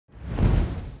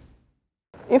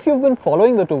If you've been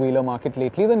following the two-wheeler market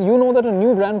lately, then you know that a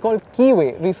new brand called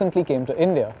Keeway recently came to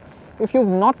India. If you've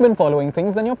not been following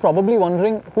things, then you're probably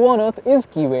wondering who on earth is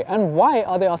Keeway and why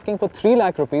are they asking for 3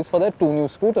 lakh rupees for their 2 new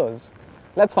scooters?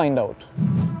 Let's find out.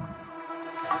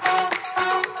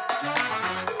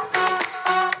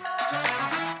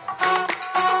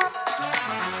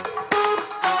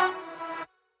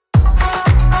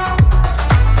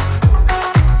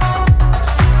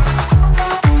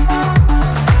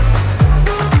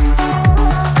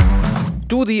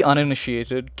 To the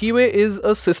uninitiated, Keeway is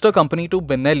a sister company to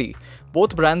Benelli.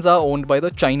 Both brands are owned by the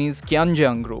Chinese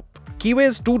Qianjiang group.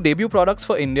 Keeway's 2 debut products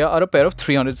for India are a pair of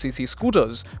 300cc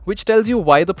scooters, which tells you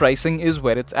why the pricing is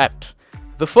where it's at.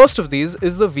 The first of these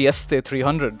is the Vieste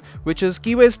 300, which is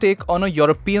Keeway's take on a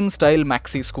European-style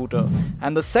maxi scooter,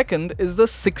 and the second is the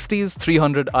Sixties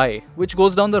 300i, which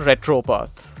goes down the retro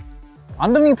path.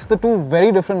 Underneath the two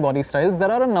very different body styles,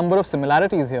 there are a number of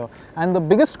similarities here, and the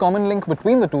biggest common link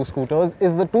between the two scooters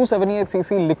is the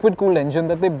 278cc liquid-cooled engine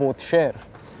that they both share.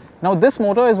 Now this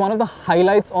motor is one of the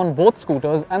highlights on both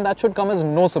scooters, and that should come as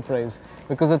no surprise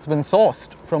because it's been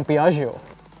sourced from Piaggio.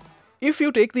 If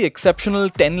you take the exceptional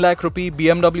 10 lakh rupee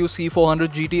BMW C400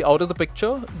 GT out of the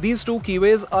picture, these two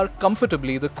Keeways are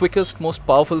comfortably the quickest, most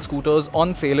powerful scooters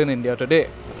on sale in India today.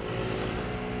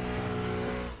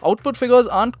 Output figures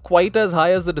aren't quite as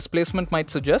high as the displacement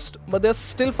might suggest, but they're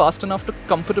still fast enough to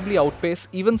comfortably outpace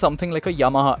even something like a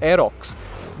Yamaha Aerox,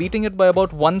 beating it by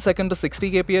about 1 second to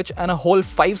 60 kph and a whole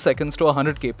 5 seconds to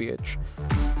 100 kph.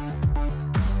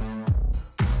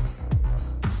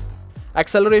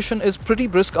 Acceleration is pretty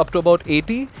brisk up to about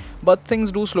 80, but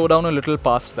things do slow down a little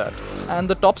past that. And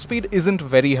the top speed isn't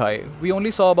very high. We only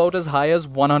saw about as high as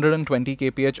 120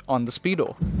 kph on the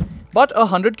Speedo. But a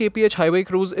 100 kph highway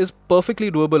cruise is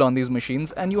perfectly doable on these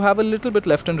machines, and you have a little bit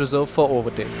left in reserve for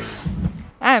overtakes.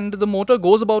 And the motor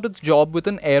goes about its job with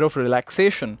an air of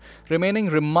relaxation, remaining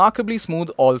remarkably smooth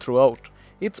all throughout.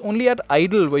 It's only at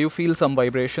idle where you feel some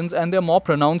vibrations, and they're more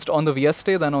pronounced on the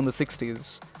Vieste than on the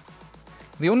Sixties.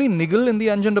 The only niggle in the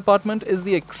engine department is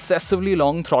the excessively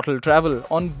long throttle travel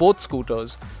on both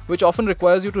scooters, which often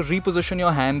requires you to reposition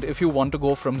your hand if you want to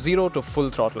go from 0 to full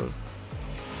throttle.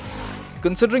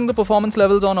 Considering the performance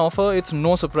levels on offer, it's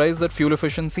no surprise that fuel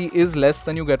efficiency is less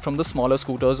than you get from the smaller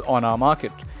scooters on our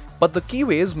market. But the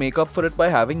Keeways make up for it by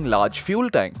having large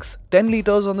fuel tanks, 10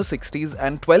 litres on the Sixties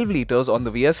and 12 litres on the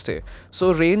Vieste,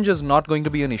 so range is not going to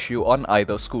be an issue on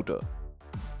either scooter.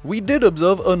 We did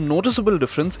observe a noticeable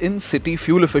difference in city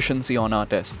fuel efficiency on our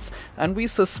tests, and we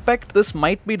suspect this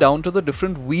might be down to the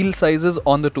different wheel sizes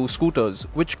on the two scooters,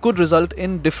 which could result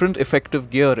in different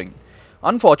effective gearing.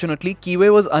 Unfortunately,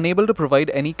 Keeway was unable to provide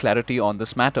any clarity on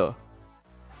this matter.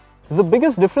 The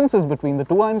biggest differences between the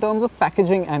two are in terms of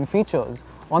packaging and features.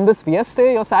 On this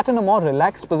Vieste, you're sat in a more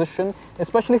relaxed position,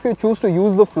 especially if you choose to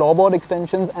use the floorboard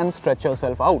extensions and stretch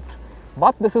yourself out.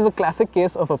 But this is a classic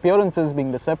case of appearances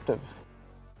being deceptive.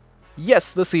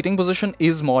 Yes, the seating position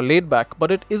is more laid back,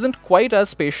 but it isn't quite as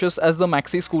spacious as the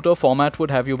maxi scooter format would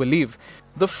have you believe.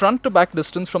 The front to back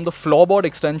distance from the floorboard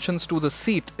extensions to the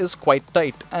seat is quite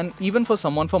tight, and even for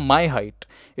someone for my height,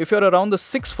 if you're around the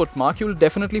 6-foot mark, you'll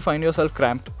definitely find yourself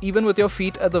cramped, even with your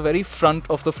feet at the very front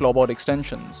of the floorboard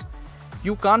extensions.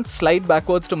 You can't slide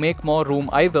backwards to make more room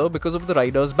either because of the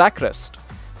rider's backrest.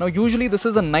 Now usually this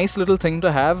is a nice little thing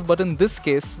to have, but in this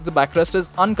case the backrest is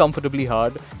uncomfortably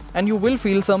hard and you will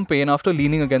feel some pain after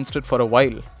leaning against it for a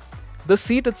while. The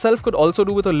seat itself could also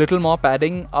do with a little more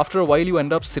padding. After a while you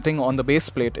end up sitting on the base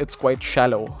plate, it's quite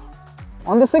shallow.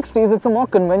 On the Sixties, it's a more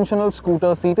conventional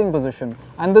scooter seating position,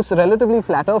 and this relatively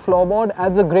flatter floorboard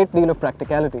adds a great deal of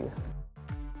practicality.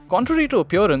 Contrary to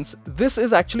appearance, this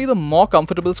is actually the more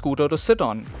comfortable scooter to sit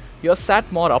on. You're sat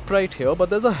more upright here, but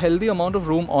there's a healthy amount of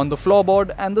room on the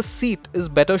floorboard and the seat is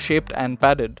better shaped and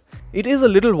padded. It is a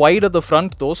little wide at the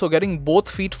front though, so getting both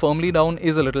feet firmly down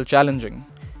is a little challenging.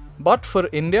 But for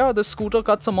India, this scooter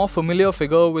cuts a more familiar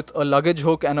figure with a luggage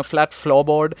hook and a flat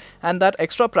floorboard, and that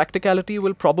extra practicality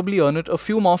will probably earn it a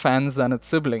few more fans than its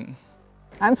sibling.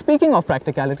 And speaking of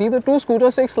practicality, the two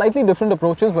scooters take slightly different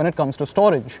approaches when it comes to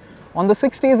storage. On the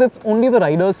Sixties, it's only the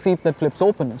rider's seat that flips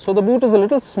open, so the boot is a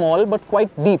little small but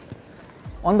quite deep.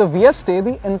 On the Vieste,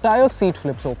 the entire seat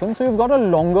flips open, so you've got a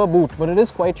longer boot, but it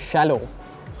is quite shallow.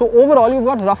 So overall, you've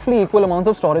got roughly equal amounts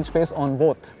of storage space on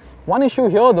both. One issue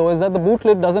here though is that the boot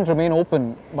lid doesn't remain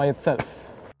open by itself.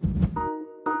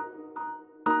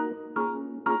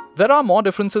 There are more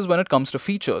differences when it comes to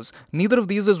features. Neither of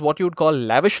these is what you'd call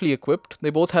lavishly equipped. They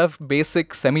both have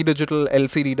basic semi-digital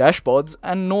LCD dashboards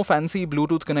and no fancy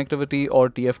Bluetooth connectivity or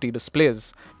TFT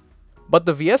displays. But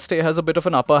the Vieste has a bit of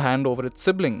an upper hand over its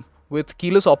sibling. with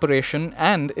keyless operation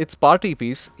and its party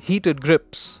piece, heated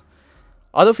grips.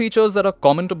 Other features that are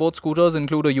common to both scooters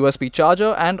include a USB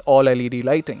charger and all LED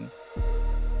lighting.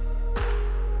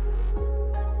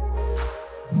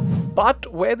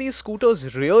 But where these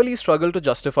scooters really struggle to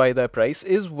justify their price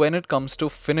is when it comes to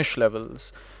finish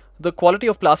levels. The quality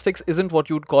of plastics isn't what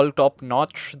you'd call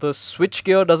top-notch, the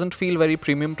switchgear doesn't feel very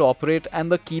premium to operate,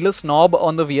 and the keyless knob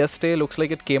on the Vieste looks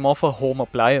like it came off a home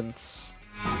appliance.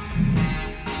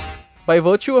 By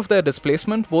virtue of their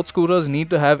displacement, both scooters need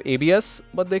to have ABS,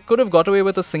 but they could have got away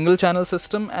with a single-channel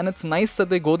system, and it's nice that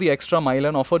they go the extra mile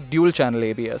and offer dual-channel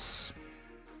ABS.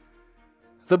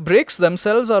 The brakes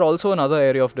themselves are also another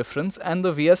area of difference, and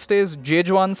the Vieste's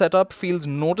Jejuan setup feels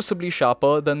noticeably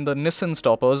sharper than the Nissan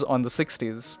stoppers on the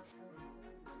Sixties.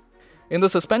 In the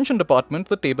suspension department,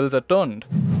 the tables are turned.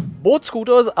 Both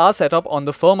scooters are set up on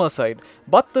the firmer side,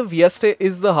 but the Vieste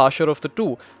is the harsher of the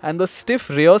two, and the stiff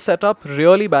rear setup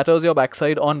really batters your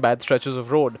backside on bad stretches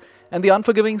of road, and the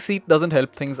unforgiving seat doesn't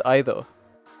help things either.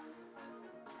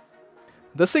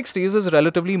 The Sixties is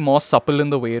relatively more supple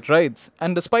in the way it rides,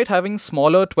 and despite having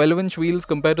smaller 12-inch wheels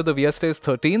compared to the Vieste's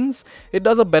 13s, it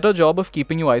does a better job of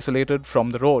keeping you isolated from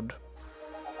the road.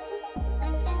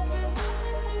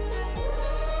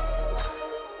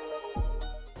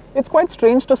 It's quite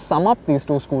strange to sum up these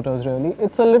two scooters really.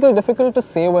 It's a little difficult to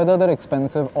say whether they're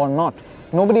expensive or not.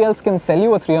 Nobody else can sell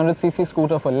you a 300cc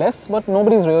scooter for less, but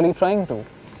nobody's really trying to.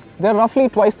 They're roughly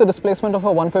twice the displacement of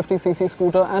a 150cc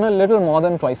scooter and a little more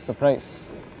than twice the price.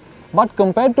 But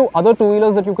compared to other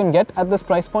two-wheelers that you can get at this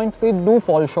price point, they do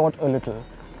fall short a little.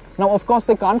 Now of course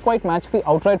they can't quite match the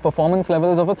outright performance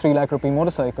levels of a 3 lakh rupee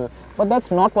motorcycle, but that's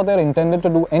not what they're intended to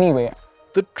do anyway.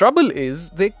 The trouble is,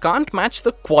 they can't match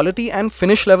the quality and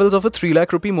finish levels of a 3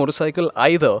 lakh rupee motorcycle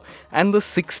either, and the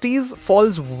Sixties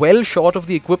falls well short of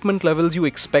the equipment levels you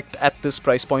expect at this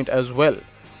price point as well.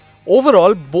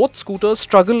 Overall, both scooters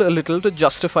struggle a little to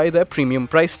justify their premium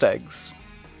price tags.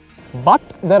 But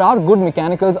there are good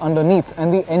mechanicals underneath,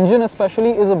 and the engine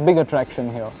especially is a big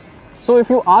attraction here. So if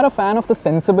you are a fan of the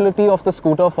sensibility of the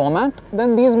scooter format,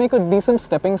 then these make a decent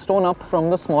stepping stone up from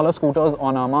the smaller scooters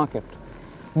on our market.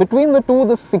 Between the two,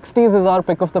 the Sixties is our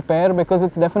pick of the pair because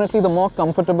it's definitely the more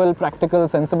comfortable, practical,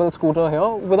 sensible scooter here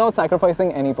without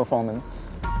sacrificing any performance.